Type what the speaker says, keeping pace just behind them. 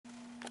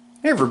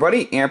Hey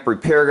everybody,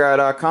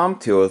 amprepairguy.com,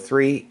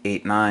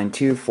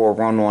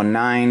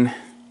 203-892-4119.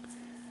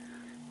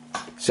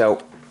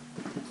 So,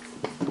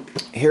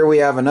 here we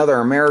have another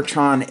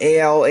Ameritron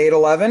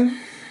Al811.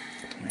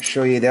 I'll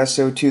show you the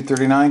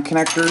SO239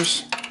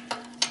 connectors.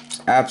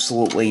 There's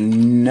absolutely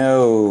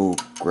no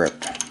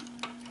grip.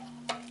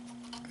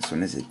 This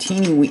one is a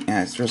teeny wee,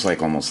 there's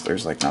like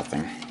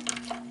nothing.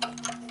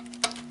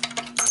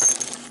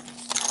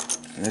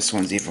 And this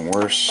one's even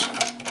worse.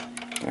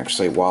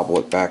 Actually wobble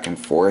it back and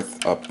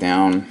forth, up,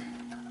 down.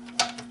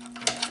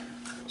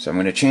 So I'm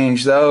going to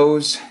change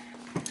those.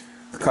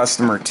 The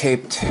customer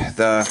taped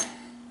the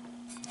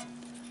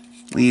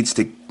leads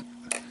to,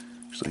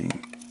 actually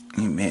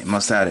he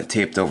must have had it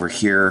taped over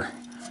here.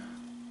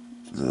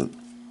 The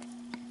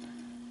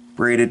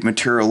braided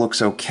material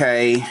looks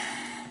okay.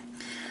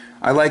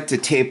 I like to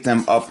tape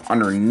them up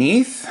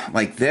underneath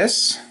like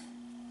this.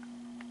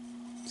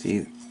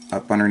 See,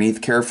 up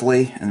underneath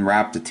carefully, and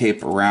wrap the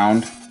tape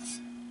around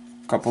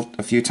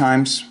a few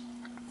times.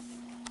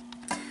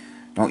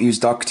 Don't use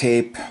duct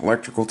tape.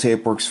 Electrical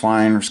tape works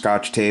fine, or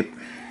scotch tape.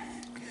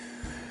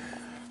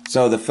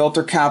 So the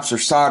filter caps are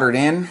soldered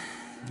in.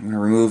 I'm going to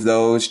remove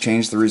those,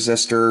 change the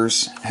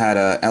resistors. Had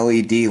a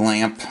LED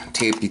lamp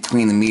taped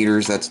between the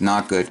meters. That's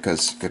not good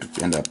because it could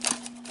end up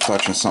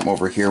clutching something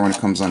over here when it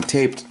comes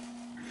untaped.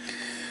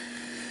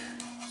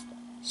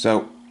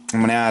 So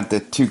I'm going to add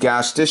the 2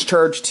 gas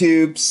discharge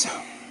tubes.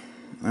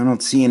 I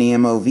don't see any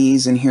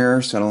MOVs in here,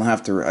 so I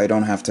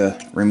don't have to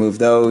remove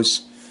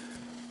those.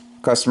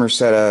 Customer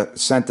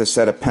sent a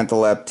set of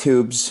Pentalab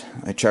tubes.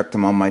 I checked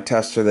them on my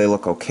tester, they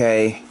look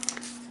okay.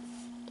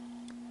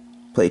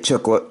 Plate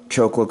choke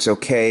looks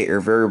okay,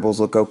 air variables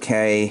look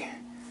okay.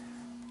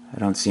 I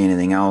don't see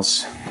anything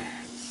else.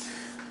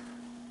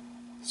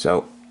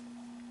 So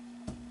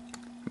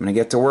I'm going to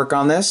get to work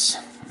on this.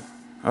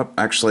 Oh,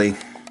 actually,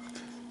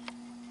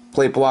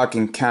 plate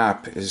blocking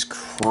cap is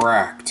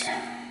cracked.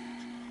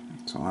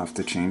 So I'll have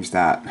to change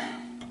that.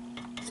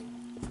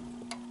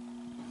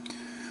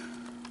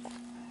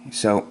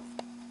 So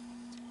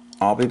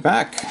I'll be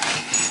back.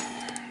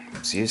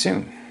 See you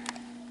soon.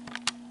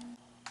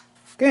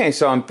 Okay,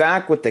 so I'm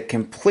back with the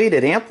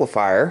completed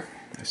amplifier.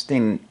 This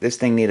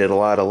thing needed a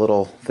lot of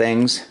little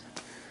things.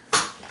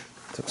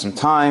 Took some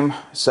time.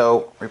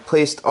 So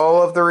replaced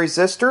all of the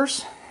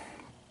resistors.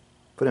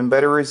 Put in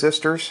better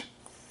resistors.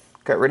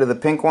 Got rid of the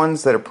pink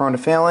ones that are prone to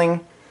failing.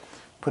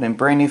 Put in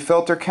brand new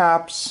filter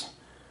caps.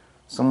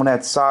 Someone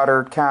had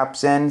soldered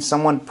caps in.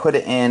 Someone put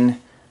it in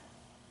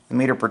the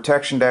meter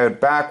protection diode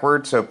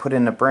backwards, so put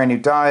in a brand new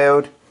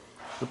diode.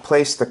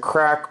 Replaced the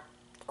cracked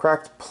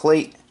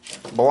plate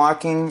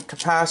blocking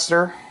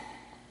capacitor.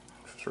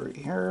 It's right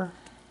here.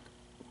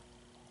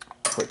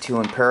 Put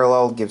 2 in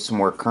parallel, give some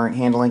more current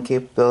handling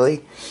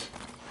capability.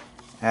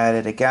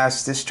 Added a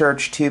gas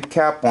discharge tube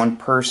cap, 1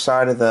 per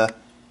side of the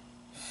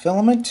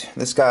filament.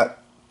 This got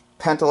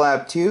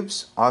Pentalab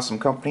tubes, awesome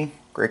company,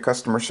 great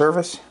customer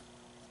service.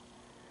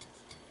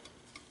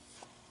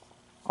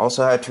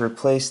 Also had to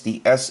replace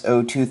the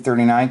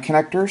SO239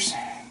 connectors.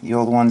 The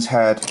old ones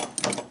had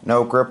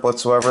no grip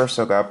whatsoever,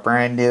 so got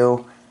brand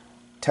new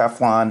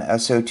Teflon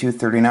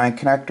SO239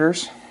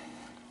 connectors.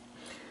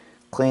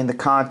 Cleaned the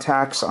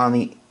contacts on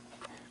the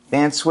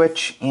band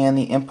switch and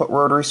the input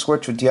rotary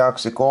switch with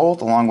deoxy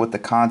gold, along with the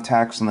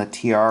contacts on the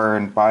TR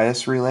and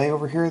bias relay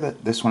over here.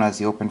 This one has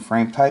the open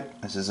frame type.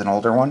 This is an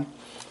older one.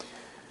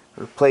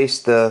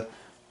 Replaced the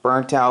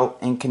burnt out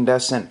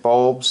incandescent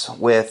bulbs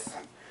with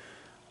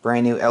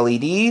brand new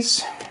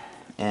LEDs,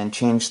 and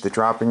changed the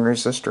dropping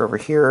resistor over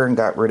here and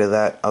got rid of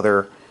that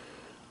other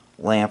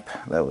lamp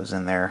that was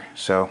in there.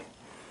 So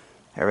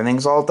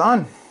everything's all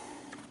done.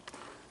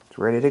 It's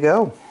ready to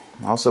go.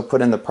 Also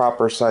put in the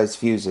proper size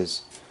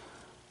fuses.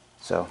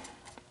 So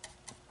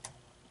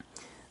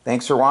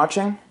thanks for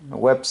watching. The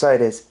website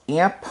is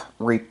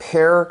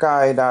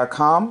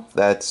amprepairguy.com.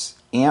 That's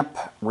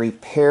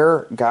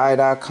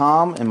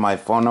amprepairguy.com, and my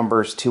phone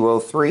number is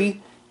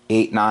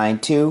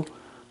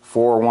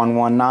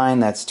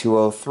 203-892-4119. That's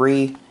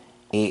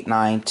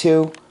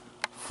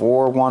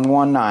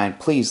 203-892-4119.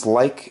 Please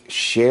like,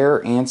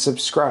 share, and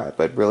subscribe.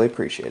 I'd really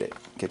appreciate it.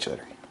 Catch you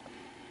later.